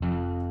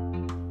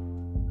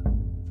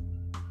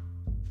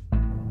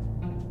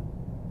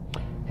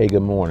Hey,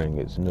 good morning.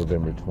 It's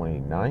November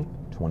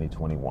 29th,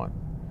 2021.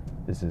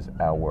 This is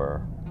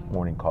our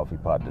morning coffee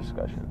pod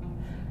discussion.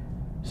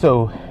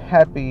 So,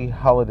 happy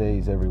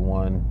holidays,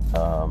 everyone.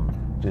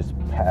 Just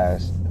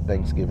past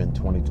Thanksgiving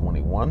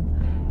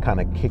 2021, kind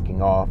of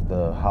kicking off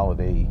the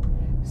holiday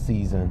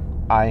season.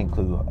 I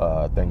include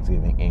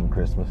Thanksgiving and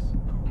Christmas.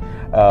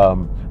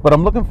 But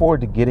I'm looking forward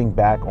to getting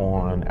back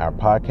on our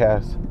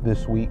podcast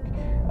this week.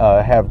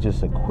 Have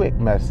just a quick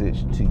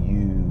message to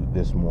you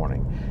this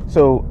morning.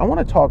 So I want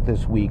to talk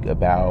this week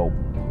about,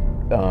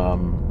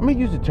 I'm going to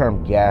use the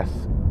term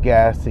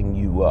gassing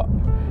you up.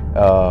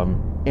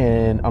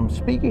 And I'm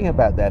speaking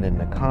about that in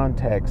the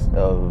context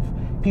of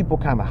people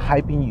kind of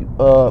hyping you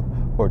up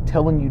or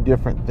telling you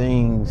different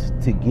things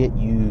to get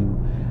you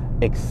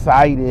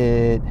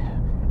excited.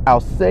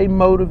 I'll say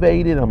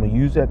motivated, I'm going to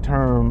use that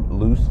term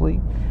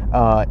loosely,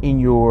 in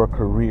your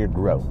career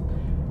growth.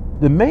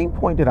 The main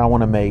point that I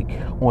want to make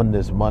on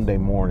this Monday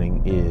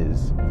morning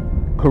is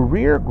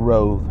career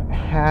growth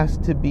has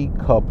to be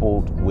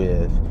coupled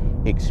with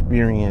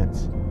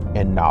experience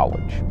and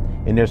knowledge.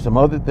 And there's some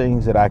other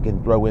things that I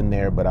can throw in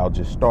there, but I'll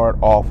just start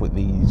off with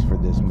these for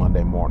this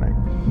Monday morning.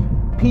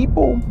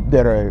 People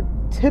that are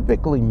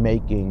typically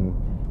making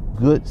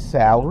good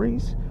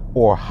salaries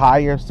or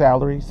higher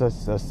salaries,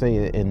 let's say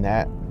it in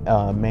that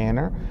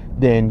manner,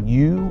 than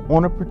you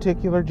on a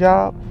particular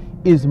job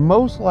is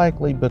most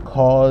likely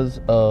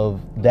because of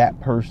that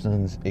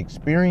person's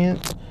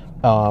experience,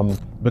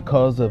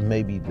 because of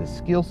maybe the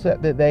skill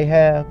set that they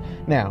have.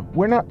 Now,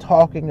 we're not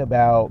talking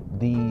about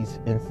these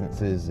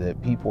instances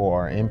that people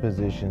are in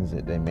positions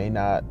that they may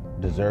not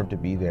deserve to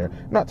be there.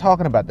 I'm not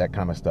talking about that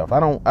kind of stuff. I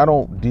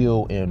don't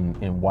deal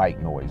in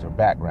white noise or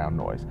background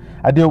noise.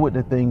 I deal with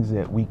the things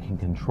that we can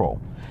control.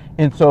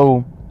 And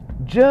so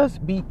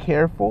just be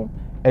careful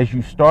as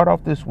you start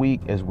off this week,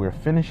 as we're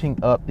finishing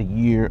up the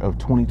year of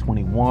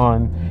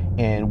 2021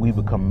 and we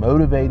become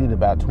motivated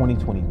about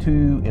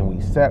 2022 and we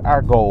set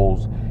our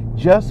goals.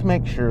 Just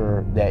make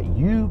sure that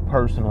you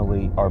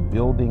personally are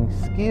building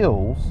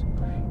skills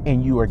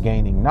and you are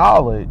gaining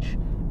knowledge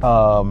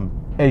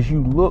as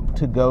you look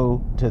to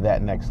go to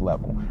that next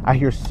level. I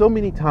hear so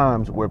many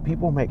times where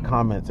people make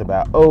comments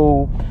about,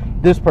 oh,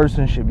 this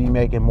person should be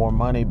making more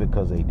money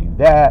because they do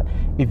that.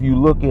 If you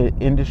look at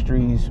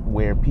industries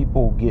where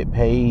people get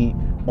paid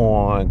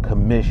on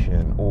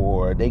commission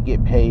or they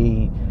get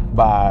paid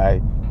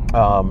by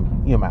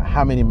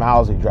how many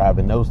miles they drive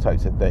and those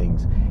types of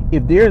things,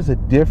 if there's a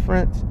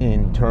difference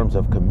in terms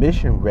of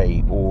commission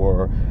rate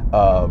or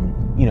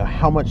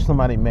how much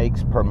somebody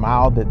makes per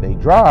mile that they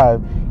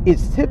drive,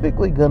 it's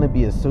typically going to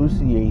be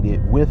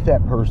associated with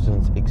that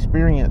person's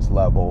experience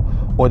level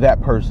or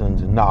that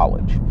person's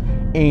knowledge.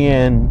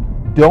 And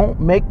don't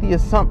make the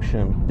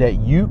assumption that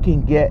you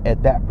can get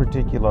at that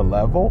particular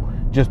level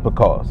just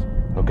because,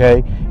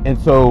 okay? And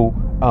so,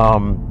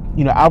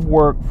 I've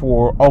worked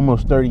for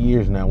almost 30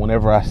 years now.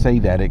 Whenever I say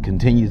that, it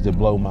continues to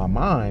blow my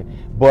mind.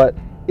 But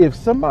if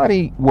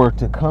somebody were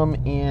to come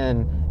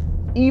in,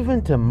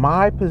 even to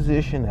my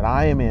position that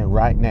I am in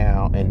right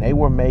now, and they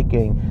were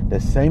making the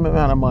same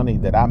amount of money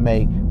that I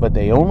make, but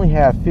they only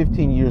have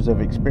 15 years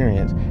of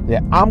experience,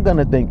 that I'm going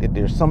to think that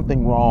there's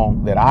something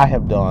wrong that I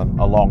have done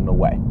along the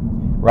way,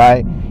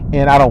 right?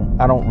 And I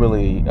don't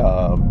really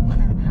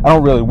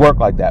work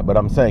like that, but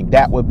I'm saying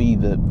that would be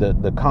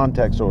the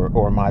context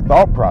or my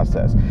thought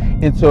process.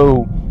 And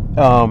so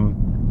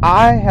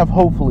I have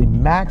hopefully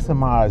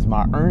maximized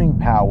my earning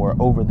power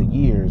over the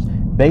years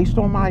based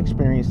on my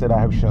experience that I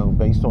have shown,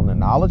 based on the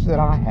knowledge that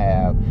I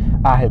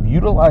have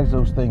utilized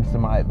those things to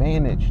my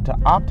advantage to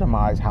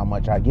optimize how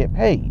much I get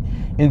paid.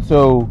 And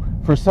so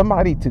for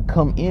somebody to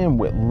come in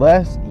with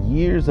less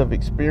years of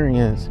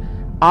experience,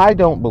 I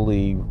don't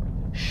believe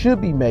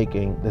should be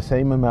making the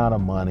same amount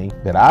of money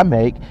that I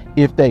make.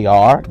 If they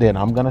are, then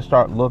I'm going to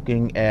start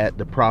looking at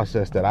the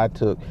process that I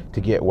took to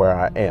get where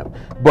I am.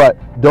 But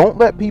don't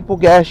let people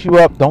gas you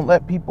up. Don't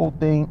let people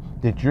think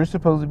that you're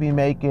supposed to be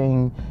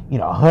making,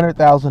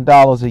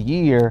 $100,000 a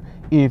year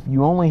if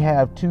you only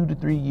have 2 to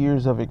 3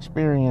 years of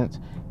experience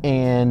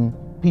and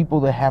people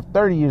that have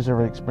 30 years of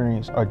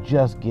experience are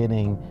just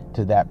getting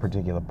to that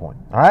particular point.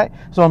 All right.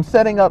 So I'm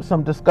setting up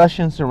some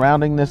discussion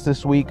surrounding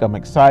this week. I'm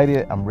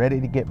excited. I'm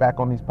ready to get back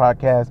on these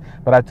podcasts,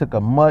 but I took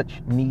a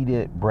much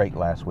needed break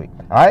last week.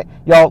 All right,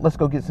 y'all, let's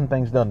go get some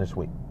things done this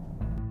week.